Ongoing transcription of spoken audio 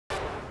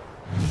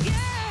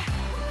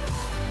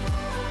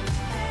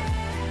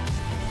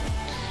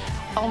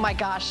Oh my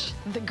gosh,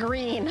 the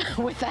green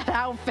with that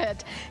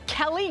outfit.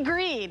 Kelly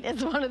green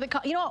is one of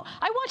the, you know,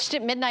 I watched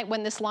at midnight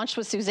when this launched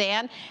with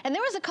Suzanne, and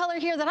there was a color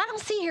here that I don't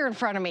see here in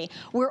front of me.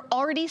 We're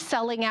already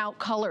selling out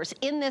colors.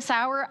 In this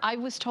hour, I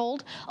was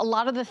told a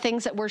lot of the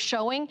things that we're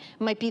showing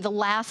might be the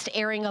last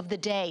airing of the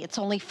day. It's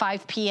only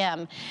 5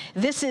 p.m.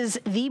 This is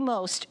the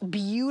most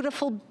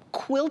beautiful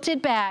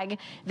quilted bag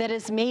that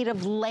is made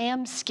of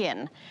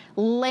lambskin.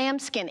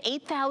 Lambskin,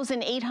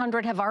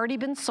 8,800 have already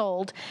been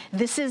sold.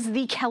 This is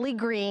the Kelly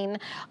green.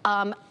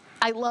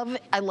 I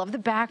love the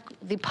back,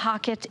 the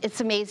pocket. It's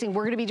amazing.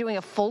 We're gonna be doing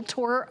a full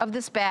tour of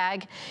this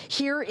bag.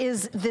 Here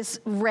is this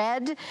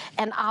red,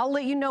 and I'll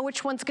let you know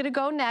which one's gonna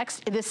go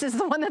next. This is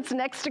the one that's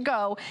next to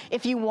go.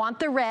 If you want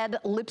the red,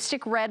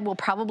 lipstick red will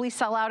probably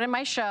sell out in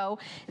my show.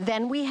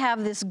 Then we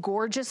have this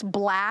gorgeous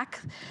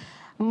black,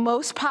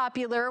 most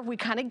popular. We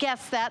kind of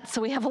guessed that,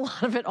 so we have a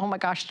lot of it. Oh my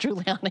gosh,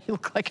 Giuliana, you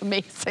look like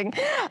amazing.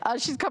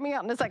 She's coming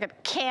out in a second.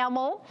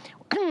 Camel.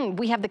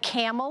 We have the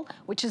camel,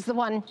 which is the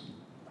one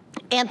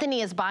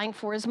Anthony is buying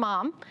for his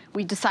mom.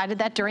 We decided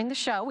that during the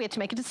show. We had to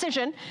make a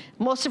decision.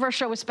 Most of our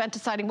show was spent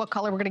deciding what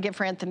color we're gonna give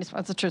for Anthony.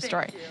 That's a true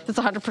story. It's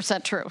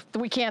 100% true.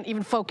 We can't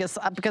even focus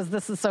because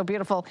this is so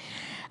beautiful.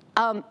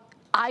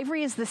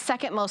 Ivory is the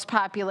second most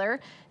popular.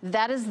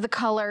 That is the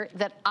color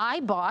that I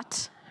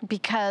bought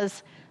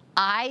because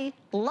I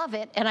love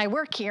it, and I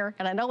work here,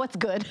 and I know what's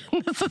good.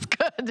 This is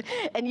good,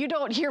 and you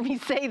don't hear me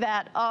say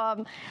that.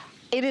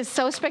 It is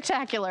so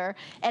spectacular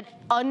at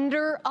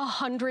under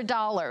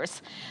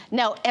 $100.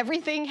 Now,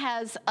 everything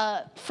has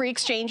free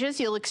exchanges.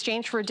 You'll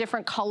exchange for a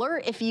different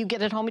color. If you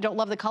get it home, you don't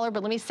love the color,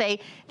 but let me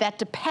say that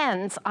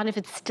depends on if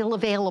it's still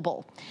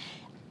available.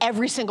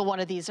 Every single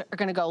one of these are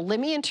gonna go. Let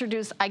me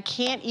introduce, I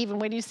can't even,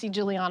 wait till you see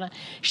Giuliana.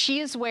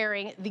 She is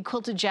wearing the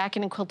quilted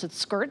jacket and quilted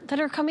skirt that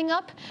are coming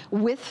up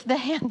with the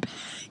handbag.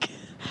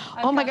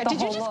 Oh my God,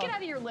 did you just get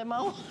out of your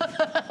limo?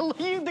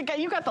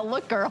 You got the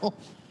look, girl.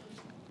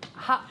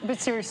 But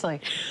seriously,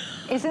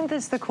 isn't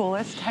this the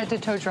coolest head to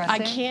toe dressing? I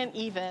can't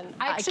even.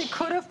 I actually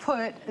could have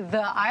put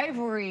the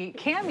ivory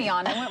cami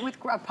on. I went with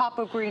a pop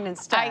of green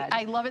instead.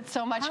 I love it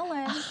so much.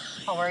 Helen,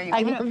 how are you?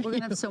 We're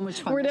gonna have so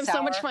much fun. We're gonna have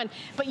so much fun.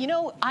 But you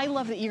know, I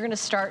love that you're gonna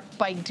start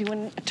by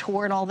doing a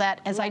tour and all that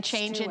as I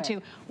change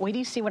into, wait till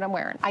you see what I'm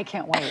wearing. I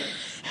can't wait.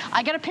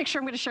 I got a picture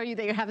I'm gonna show you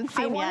that you haven't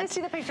seen yet. I want to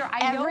see the picture.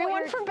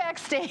 Everyone from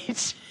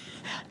backstage.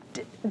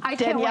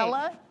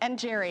 Daniela and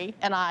Jerry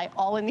and I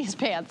all in these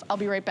pants. I'll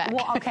be right back.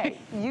 Well, okay,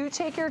 you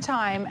take your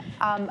time.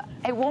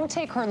 It won't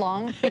take her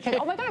long because,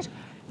 oh my gosh,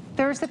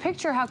 there's the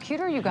picture. How cute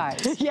are you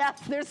guys?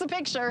 Yes, there's the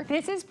picture.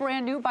 This is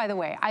brand new, by the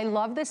way. I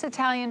love this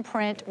Italian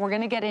print. We're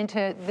gonna get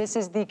into, this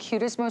is the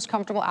cutest, most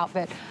comfortable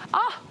outfit.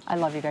 I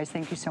love you guys.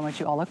 Thank you so much.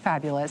 You all look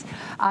fabulous.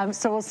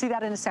 So we'll see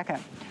that in a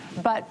second.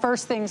 But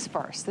first things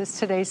first,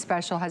 today's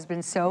special has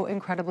been so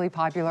incredibly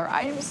popular.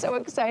 I am so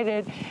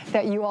excited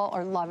that you all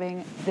are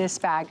loving this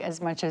bag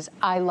as much as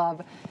I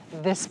love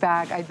this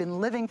bag. I've been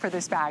living for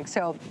this bag.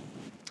 So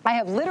I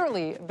have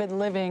literally been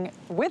living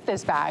with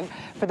this bag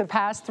for the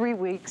past 3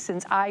 weeks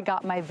since I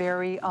got my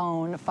very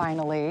own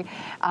finally,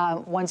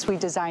 once we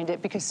designed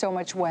it, because so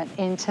much went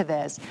into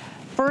this.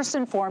 First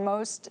and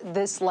foremost,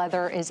 this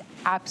leather is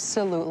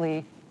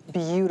absolutely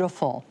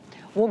beautiful.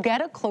 We'll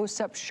get a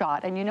close-up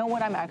shot, and you know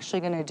what I'm actually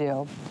gonna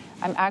do?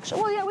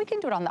 Well, yeah, we can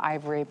do it on the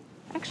ivory.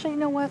 Actually, you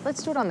know what?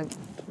 Let's do it on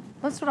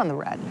the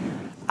red.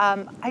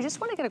 I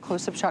just wanna get a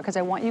close-up shot because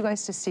I want you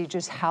guys to see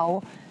just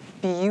how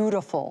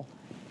beautiful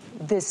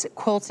this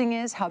quilting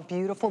is, how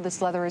beautiful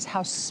this leather is,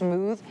 how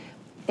smooth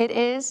it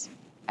is.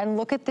 And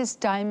look at this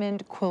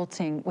diamond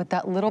quilting with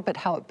that little bit,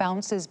 how it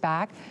bounces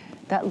back,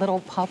 that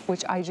little puff,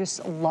 which I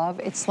just love.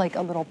 It's like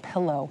a little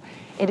pillow.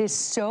 It is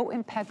so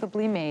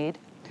impeccably made.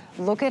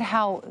 Look at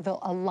how the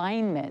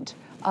alignment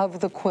of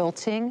the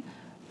quilting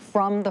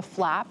from the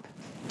flap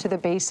to the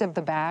base of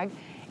the bag,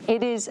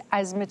 it is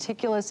as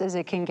meticulous as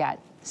it can get.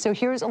 So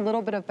here's a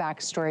little bit of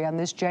backstory on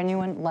this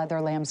genuine leather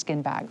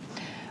lambskin bag.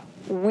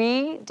 I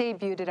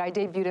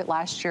debuted it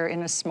last year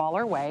in a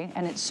smaller way,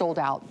 and it sold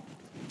out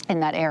in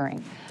that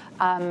airing.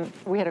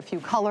 We had a few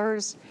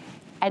colors,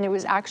 and it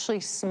was actually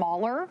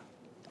smaller.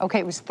 Okay,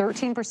 it was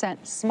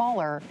 13%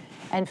 smaller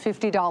and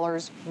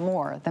 $50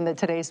 more than the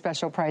today's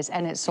special price,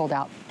 and it sold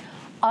out.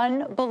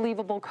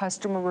 Unbelievable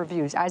customer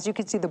reviews. As you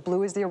can see, the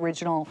blue is the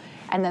original,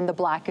 and then the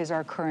black is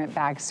our current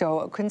bag,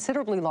 so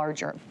considerably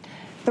larger.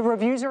 The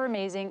reviews are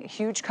amazing,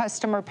 huge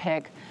customer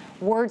pick.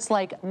 Words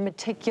like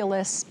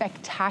meticulous,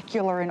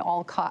 spectacular in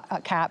all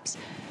caps,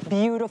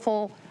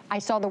 beautiful. I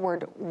saw the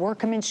word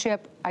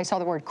workmanship. I saw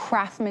the word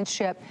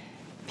craftsmanship.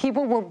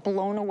 People were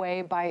blown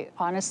away by,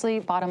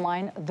 honestly, bottom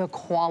line, the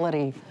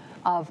quality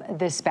of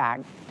this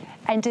bag.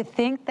 And to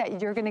think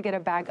that you're gonna get a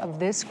bag of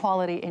this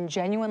quality in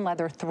genuine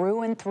leather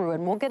through and through,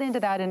 and we'll get into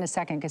that in a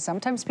second, because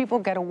sometimes people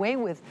get away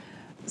with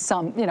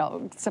some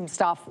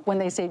stuff when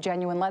they say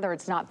genuine leather.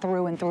 It's not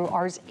through and through.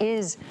 Ours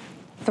is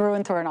through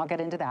and through, and I'll get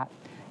into that.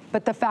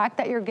 But the fact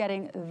that you're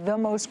getting the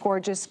most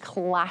gorgeous,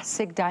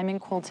 classic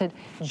diamond quilted,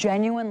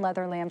 genuine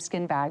leather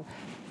lambskin bag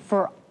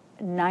for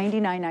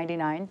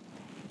 $99.99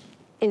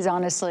 is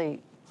honestly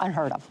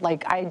unheard of.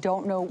 Like, I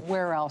don't know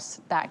where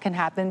else that can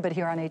happen, but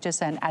here on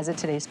HSN as a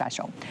Today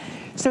Special.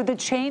 So the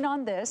chain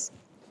on this,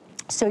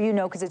 so you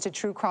know, because it's a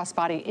true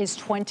crossbody, is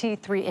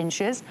 23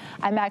 inches.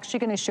 I'm actually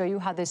going to show you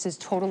how this is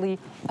totally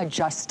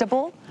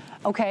adjustable.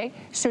 Okay,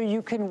 so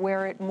you can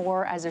wear it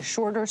more as a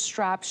shorter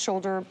strap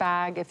shoulder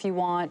bag if you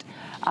want.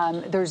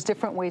 There's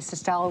different ways to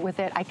style it with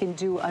it. I can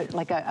do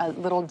like a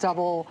little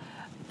double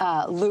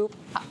loop.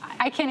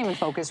 I can't even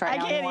focus right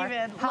now anymore. I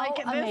can't even. How like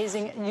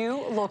amazing.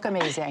 You look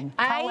amazing.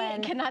 I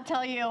cannot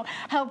tell you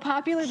how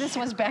popular this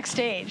was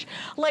backstage.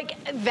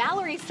 Like,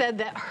 Valerie said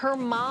that her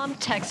mom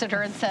texted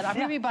her and said, I'm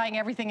going to be buying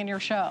everything in your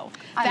show.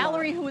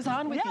 Valerie, who was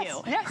on with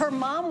you, her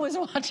mom was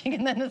watching,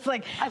 and then it's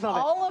like,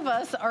 all of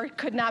us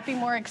could not be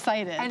more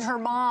excited. And her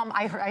mom,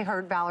 I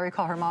heard Valerie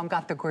call her mom,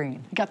 got the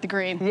green. Got the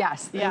green.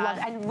 Yes.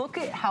 Yeah. And look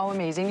at how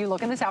amazing you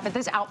look in this outfit.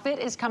 This outfit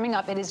is coming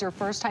up. It is your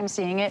first time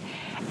seeing it,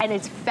 and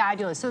it's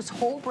fabulous. So this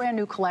whole brand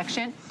new collection.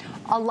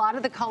 A lot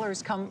of the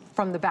colors come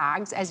from the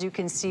bags, as you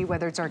can see,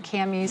 whether it's our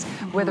camis,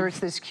 whether it's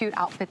this cute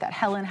outfit that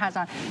Helen has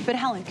on. But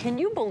Helen, can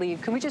you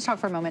believe, can we just talk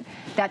for a moment,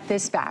 that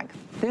this bag,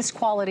 this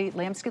quality,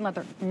 lambskin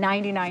leather,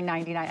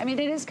 $99.99. I mean,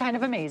 it is kind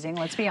of amazing,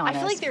 let's be honest. I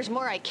feel like there's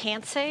more I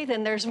can't say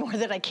than there's more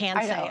that I can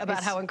say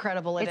about how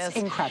incredible it is. It's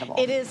incredible.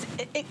 It is.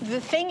 The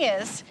thing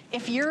is,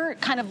 if you're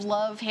kind of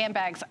love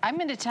handbags, I'm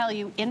going to tell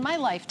you, in my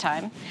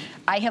lifetime,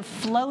 I have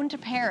flown to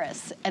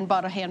Paris and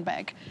bought a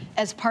handbag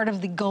as part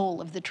of the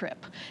goal of the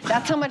trip.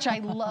 That's how much I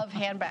love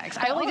handbags.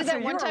 I only did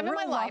that one time in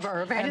my life.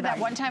 I did that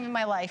one time in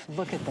my life.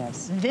 Look at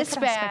this. This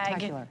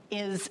bag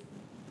is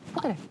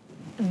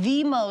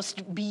the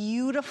most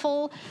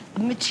beautiful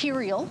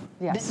material,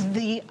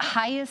 the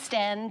highest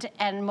end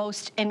and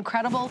most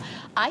incredible.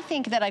 I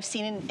think that I've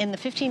seen in the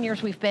 15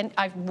 years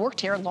I've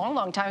worked here a long,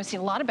 long time. I've seen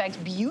a lot of bags,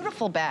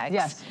 beautiful bags.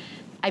 Yes.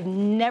 I've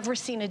never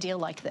seen a deal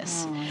like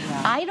this. Oh,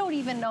 yeah. I don't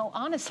even know,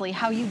 honestly,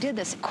 how you did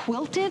this.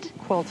 Quilted?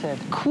 Quilted.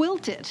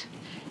 Quilted.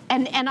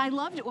 And I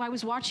loved it. I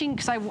was watching,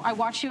 because I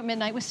watched you at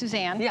midnight with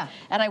Suzanne. Yeah.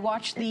 And I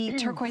watched the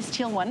turquoise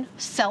teal one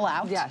sell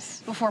out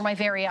before my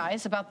very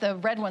eyes, about the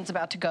red one's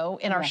about to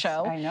go in our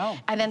show. I know.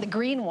 And then the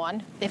green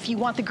one, if you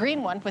want the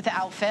green one with the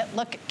outfit,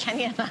 look,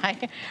 Kenya and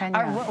I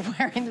are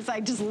wearing this. I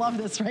just love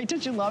this, right?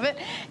 Don't you love it?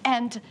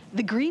 And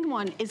the green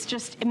one is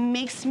just, it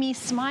makes me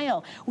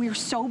smile. We are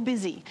so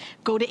busy.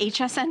 Go to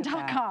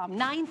hsn.com.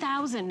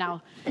 9,000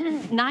 now.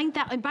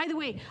 9,000. And by the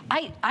way,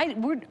 I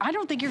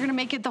don't think you're going to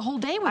make it the whole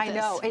day with this.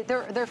 I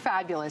know. They're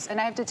fabulous, and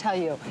I have to tell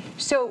you,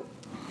 so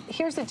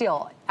here's the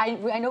deal. I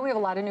know we have a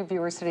lot of new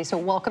viewers today, so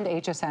welcome to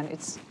HSN.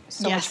 It's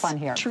so much fun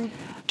here. True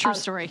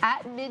story.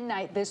 At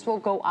midnight, this will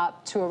go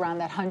up to around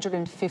that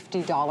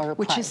 $150 price.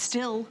 Which is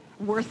still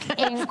worth it.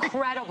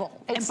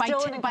 Incredible. It's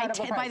still an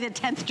incredible price. By the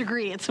 10th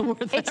degree, it's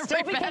worth it. It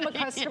still became a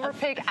customer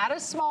pick at a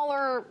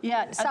smaller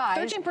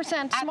size.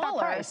 13%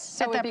 smaller at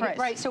that price.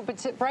 Right, so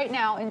but right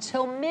now,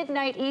 until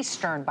midnight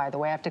Eastern, by the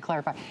way, I have to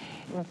clarify,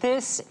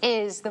 this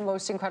is the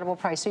most incredible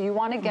price. So you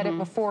want to get it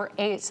before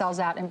A, it sells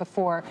out, and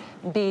before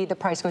B, the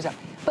price goes up.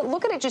 But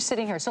look at it just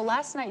sitting here. So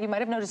last night, you might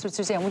have noticed with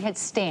Suzanne, we had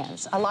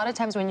stands. A lot of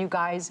times when you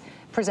guys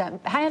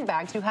present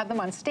handbags, you have them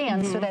on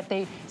stands so that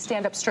they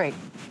stand up straight.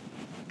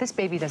 This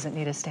baby doesn't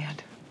need a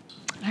stand.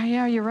 Oh,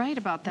 yeah, you're right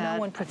about that. No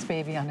one puts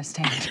baby on a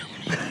stand.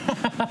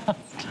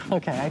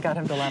 Okay, I got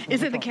him to laugh.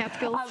 Is it the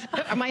Catskills?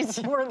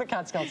 We're in the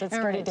Catskills. It's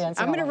Dirty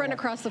Dancing. I'm going to run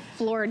across the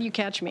floor and you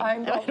catch me.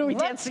 We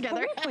dance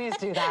together. Please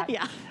do that.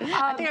 Yeah.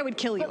 I think I would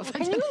kill you if I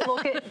did. Can you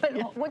look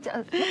at, look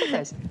at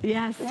this.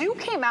 Yes. You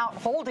came out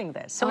holding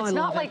this. So it's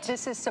not like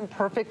this is some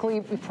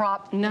perfectly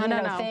propped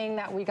thing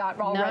that we got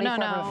all ready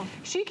for everyone.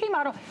 She came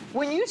out,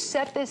 when you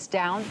set this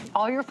down,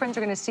 all your friends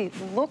are going to see,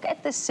 look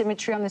at the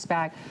symmetry on this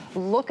bag.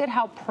 Look at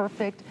how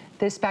perfect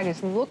this bag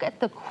is. Look at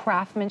the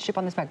craftsmanship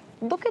on this bag.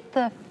 Look at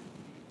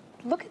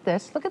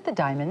this. Look at the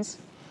diamonds,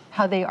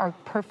 how they are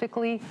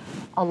perfectly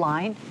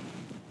aligned.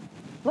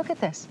 Look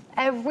at this.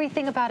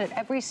 Everything about it,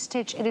 every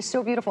stitch, it is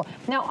so beautiful.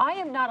 Now, I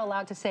am not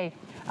allowed to say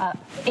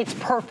it's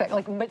perfect,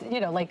 like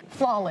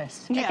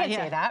flawless. I can't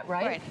say that,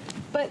 right?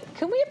 But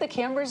can we have the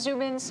camera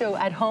zoom in so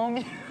at home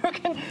you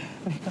can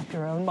make up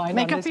your own mind?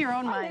 Make up your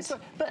own mind.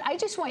 But I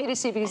just want you to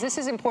see, because this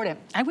is important.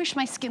 I wish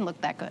my skin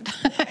looked that good.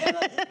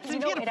 You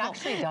know, it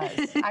actually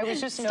does. I was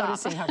just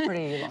noticing how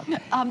pretty you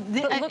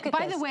look. Look at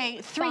by the way,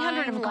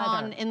 300 have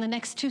gone in the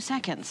next 2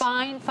 seconds.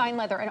 Fine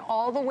leather, and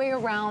all the way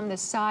around the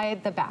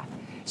side, the back.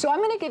 So I'm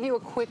going to give you a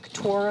quick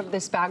tour of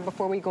this bag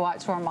before we go out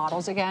to our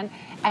models again.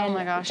 And oh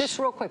my gosh. Just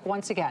real quick,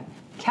 once again,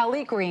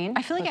 Kelly Green.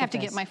 I feel like I have to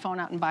get my phone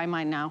out and buy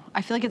mine now.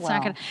 I feel like it's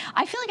not going to.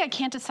 I feel like I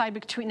can't decide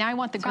between. Now I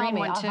want the green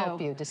one too. I'll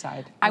help you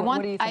decide. What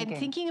are you thinking? I'm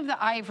thinking of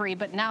the ivory,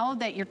 but now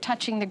that you're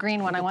touching the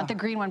green one, I want the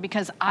green one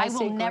because I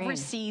will never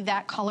see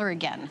that color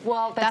again.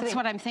 Well, that's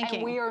what I'm thinking.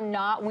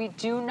 And we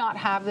do not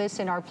have this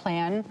in our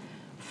plan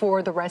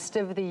for the rest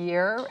of the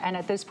year, and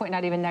at this point,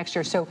 not even next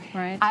year. So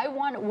I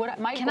want, what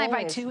my Can I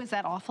buy two? Is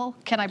that awful?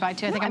 Can I buy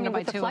two? I think I'm gonna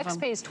buy two of them. The flex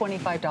pay is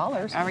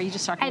 $25. Are you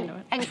just talking into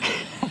it? And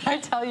can I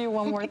tell you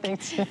one more thing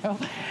too,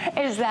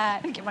 is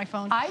that get my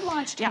phone. I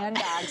launched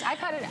handbags. I've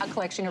had a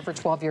collection here for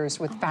 12 years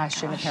with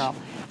fashion apparel.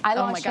 I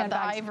launched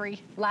handbags the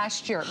ivory.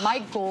 Last year. My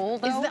goal,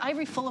 though, is the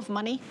ivory full of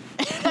money?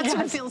 That's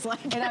what it feels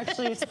like. And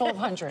actually, it's full of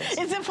hundreds.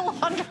 Is it full of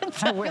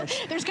hundreds? I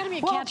wish. There's gonna be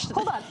a catch to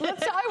hold on. I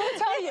will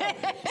tell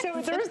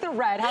you. So there's the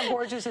red. How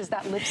gorgeous is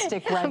that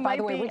lipstick red, by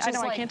the way? Which I is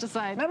know, like, I can't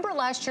decide. Remember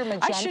last year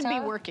magenta? I should be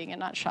working and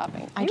not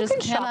shopping. I You just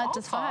can shop, cannot I'll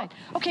decide.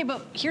 talk. Okay,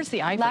 but here's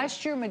the ivory.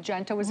 Last year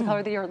magenta was the color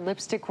of the year.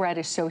 Lipstick red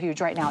is so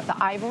huge right now.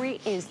 The ivory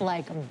is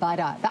like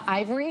butter. The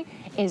ivory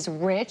is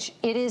rich.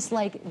 It is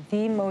like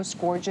the most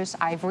gorgeous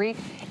ivory.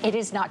 It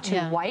is not too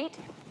white.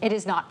 It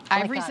is not.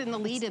 Ivory's in the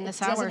lead in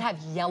this hour. It doesn't have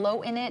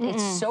yellow in it.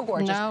 It's so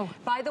gorgeous. No.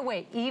 By the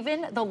way,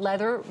 even the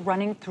leather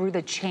running through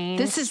the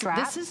chain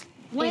strap is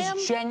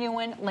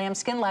genuine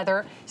lambskin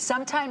leather.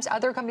 Sometimes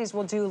other companies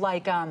will do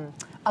like a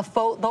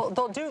faux,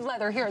 they'll do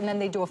leather here and then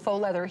they do a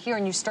faux leather here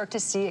and you start to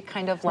see it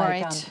kind of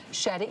like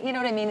shedding. You know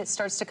what I mean? It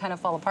starts to kind of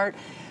fall apart.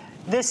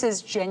 This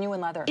is genuine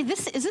leather.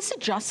 Is this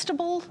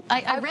adjustable?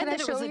 I read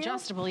that it was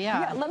adjustable,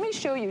 yeah. Let me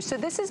show you. So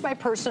this is my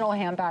personal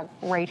handbag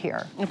right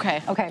here.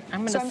 Okay. Okay,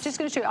 I'm just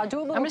gonna show you. I'll do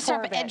a little I'm gonna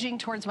stop of it. edging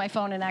towards my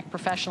phone and act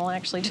professional and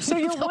actually just. So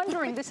you're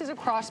wondering, this is a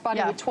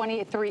crossbody with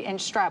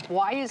 23-inch strap.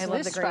 Why is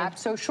this strap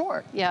so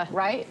short? Yeah.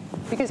 Right?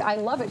 Because I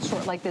love it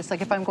short like this.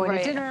 Like if I'm going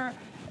to dinner,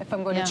 if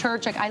I'm going to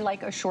church, like I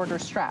like a shorter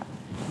strap.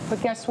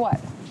 But guess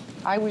what?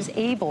 I was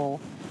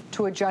able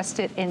to adjust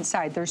it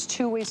inside. There's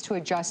two ways to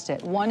adjust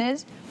it. One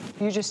is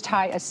you just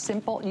tie a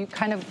simple, you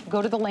kind of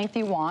go to the length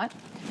you want,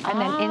 and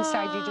then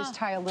inside you just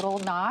tie a little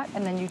knot,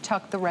 and then you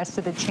tuck the rest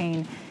of the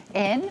chain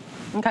in,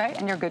 okay,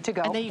 and you're good to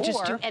go. And then you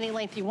just do any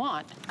length you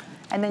want.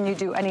 And then you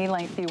do any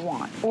length you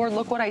want. Or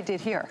look what I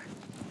did here.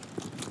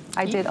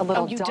 I did a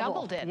little double. You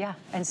doubled it. Yeah,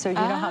 and so you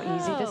know how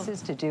easy this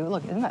is to do.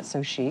 Look, isn't that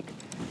so chic?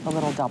 A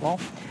little double.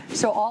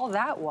 So all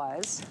that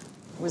was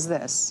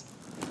this.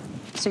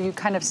 So you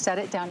kind of set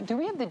it down. Do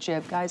we have the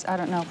jib, guys? I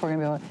don't know if we're gonna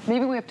be able to.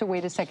 Maybe we have to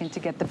wait a second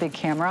to get the big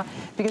camera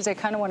because I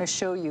kind of want to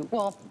show you.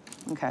 Well,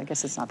 okay, I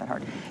guess it's not that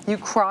hard. You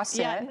cross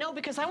it. Yeah, no,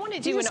 because I want to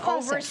do an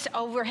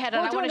overhead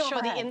and I want to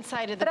show the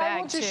inside of the bag too. But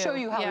I will just show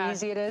you how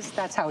easy it is.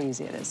 That's how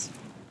easy it is.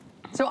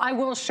 So I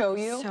will show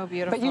you. So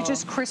beautiful. But you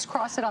just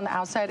crisscross it on the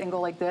outside and go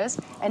like this.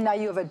 And now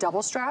you have a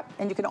double strap.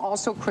 And you can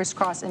also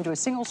crisscross into a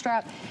single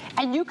strap.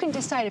 And you can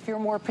decide if you're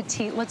more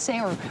petite, let's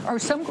say, or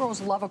some girls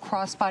love a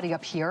crossbody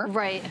up here.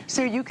 Right.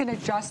 So you can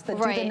adjust do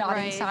the knot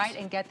inside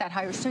and get that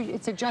higher. So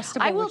it's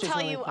adjustable. I will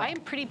tell you, I'm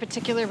pretty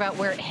particular about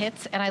where it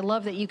hits. And I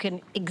love that you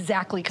can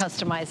exactly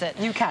customize it.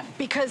 You can.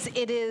 Because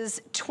it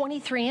is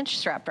 23-inch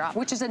strap drop.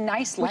 Which is a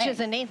nice length. Which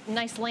is a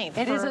nice length.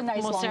 It is a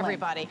nice almost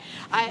everybody.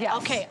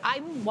 Okay,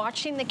 I'm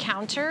watching the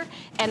counter.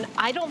 And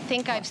I don't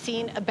think I've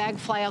seen a bag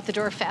fly out the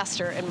door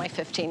faster in my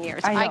 15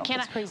 years. I know,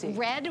 cannot. it's crazy.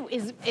 Red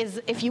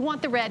is if you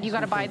want the red, you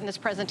got to buy it in this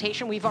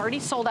presentation. We've already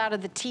sold out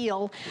of the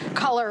teal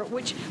color,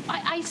 which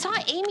I saw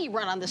Amy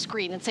run on the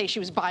screen and say she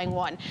was buying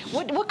one.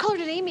 What color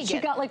did Amy get? She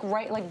got like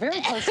very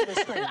close to the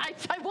screen.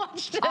 I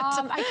watched it.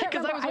 I can't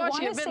remember. I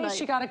want to say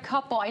she got a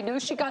couple. I know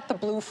she got the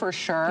blue for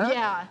sure.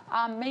 Yeah.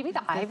 Maybe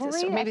the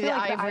ivory. Maybe the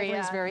ivory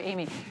is very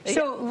Amy.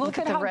 So look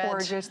at how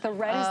gorgeous. The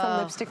red is the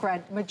lipstick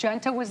red.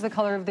 Magenta was the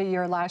color of the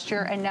year last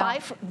year, and now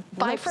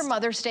buy for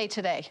Mother's Day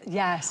today.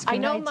 Yes, I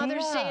know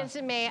Mother's Day is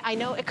in May. I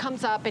know it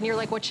comes up, and you're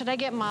like, what should I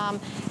get, Mom?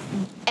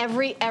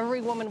 Every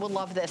woman will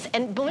love this.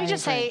 And let me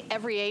just say,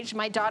 every age.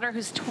 My daughter,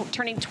 who's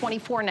turning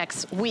 24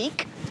 next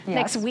week.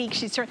 Next week,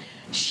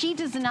 she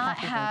does not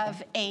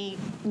have a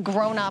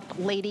grown-up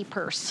lady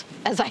purse,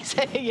 as I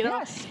say. You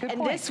know, good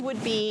and point. this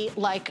would be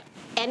like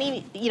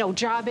any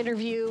job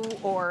interview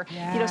or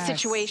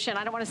situation.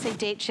 I don't want to say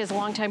date. She has a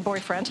longtime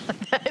boyfriend.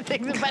 I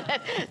think,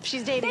 but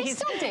she's dating. They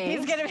still date.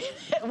 He's gonna be.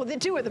 Well, the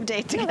two of them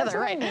date together,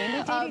 right? They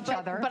date each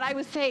other. But I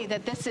would say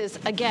that this is,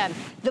 again,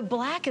 the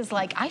black is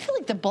like, I feel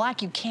like the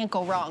black you can't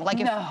go wrong. Like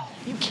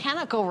you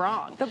cannot go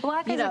wrong. The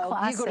black is a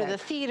classic. You go to the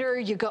theater,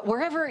 you go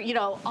wherever,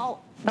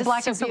 the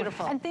black is so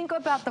beautiful. And think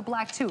about the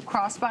black too.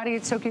 Crossbody,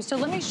 it's so cute. So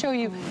let me show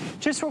you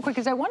just real quick,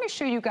 because I want to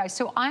show you guys.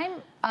 So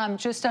I'm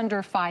just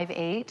under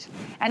 5'8",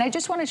 and I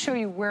just want to show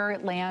you where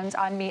it lands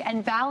on me.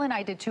 And Val and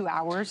I did 2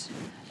 hours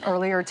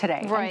earlier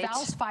today. Right. And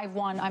Val's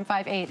 5'1", I'm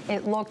 5'8".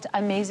 It looked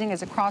amazing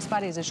as a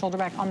crossbody, as a shoulder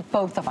bag on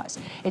both of us.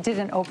 It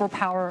didn't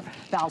overpower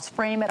Val's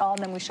frame at all,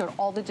 and then we showed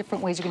all the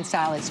different ways you can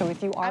style it. So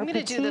if you are I'm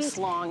going to do this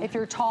long. If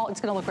you're tall,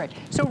 it's going to look great.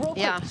 So real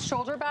quick,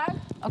 shoulder bag.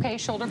 Okay,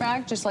 shoulder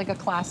bag, just like a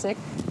classic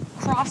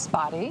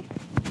crossbody.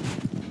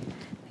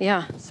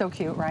 Yeah. So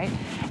cute, right?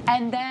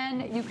 And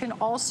then you can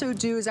also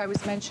do, as I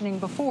was mentioning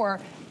before,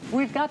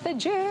 We've got the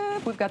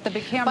jib. We've got the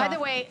big camera. By the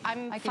way,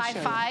 I'm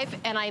 5'5",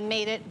 and I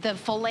made it the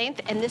full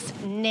length, and this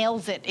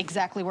nails it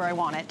exactly where I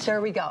want it.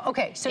 There we go.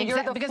 Okay, so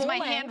you're the because full my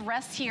length. hand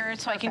rests here,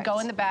 so I can go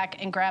in the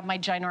back and grab my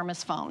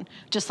ginormous phone,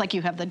 just like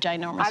you have the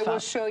ginormous phone. I will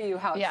show you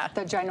how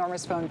the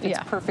ginormous phone fits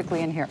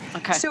perfectly in here.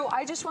 Okay. So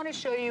I just want to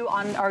show you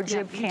on our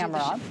jib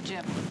camera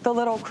the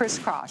little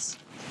crisscross.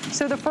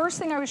 So the first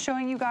thing I was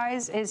showing you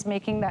guys is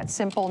making that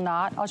simple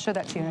knot. I'll show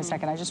that to you in a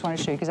second. I just want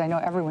to show you because I know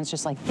everyone's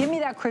just like, give me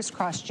that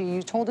crisscross, G.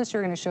 You told us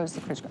you're going to show us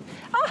the crisscross.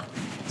 Ah!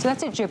 So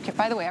that's a jib kit.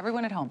 By the way,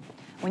 everyone at home,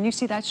 when you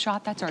see that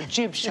shot, that's our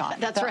jib shot.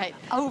 That's right.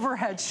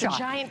 Overhead shot. The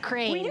giant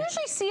crane. We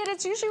usually see it.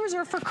 It's usually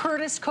reserved for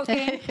Curtis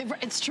cooking.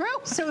 It's true.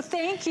 So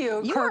thank you,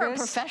 Curtis. You are a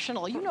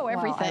professional. You know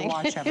everything. Well,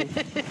 I watch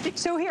everything.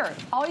 So here,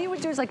 all you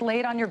would do is like lay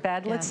it on your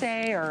bed, let's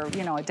say, or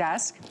a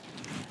desk.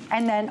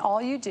 And then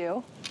all you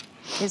do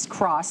is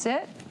cross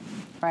it.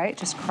 Right,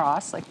 just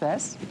cross like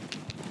this,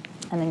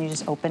 and then you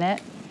just open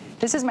it.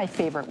 This is my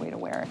favorite way to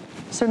wear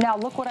it. So now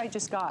look what I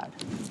just got.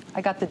 I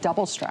got the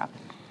double strap,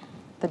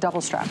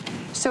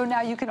 So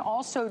now you can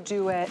also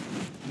do it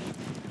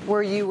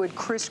where you would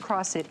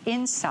crisscross it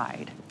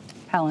inside.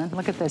 Helen,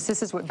 look at this.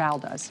 This is what Val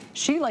does.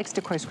 She likes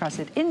to crisscross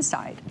it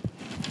inside.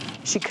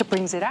 She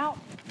brings it out,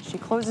 she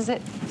closes it,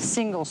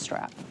 single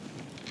strap,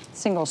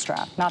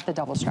 not the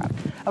double strap.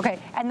 Okay,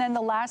 and then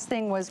the last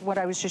thing was what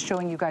I was just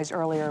showing you guys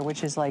earlier,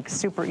 which is like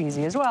super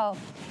easy as well,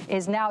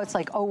 is now it's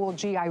like, oh, well,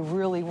 gee, I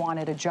really want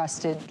it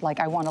adjusted,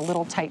 like I want a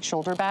little tight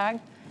shoulder bag.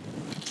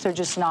 So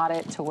just knot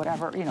it to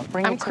whatever, bring it to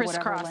whatever length. I'm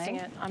crisscrossing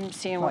it. I'm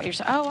seeing what you're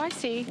saying. Oh, I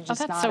see. Oh,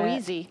 that's so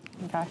easy.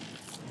 Okay.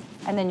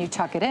 And then you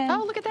tuck it in.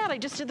 Oh, look at that. I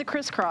just did the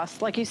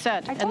crisscross, like you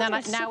said. And then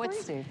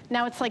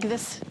now it's like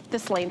this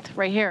length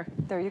right here.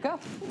 There you go.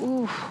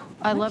 Ooh,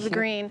 I love the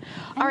green.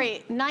 All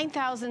right,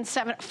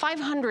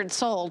 500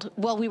 sold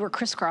while we were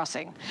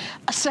crisscrossing.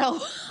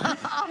 So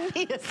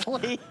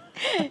obviously,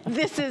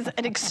 this is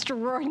an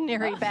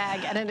extraordinary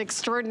bag at an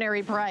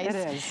extraordinary price.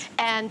 It is.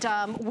 And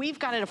we've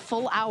got it a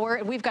full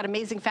hour. We've got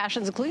amazing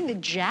fashions, including the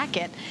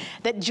jacket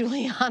that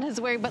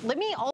Giuliana's wearing. But let me also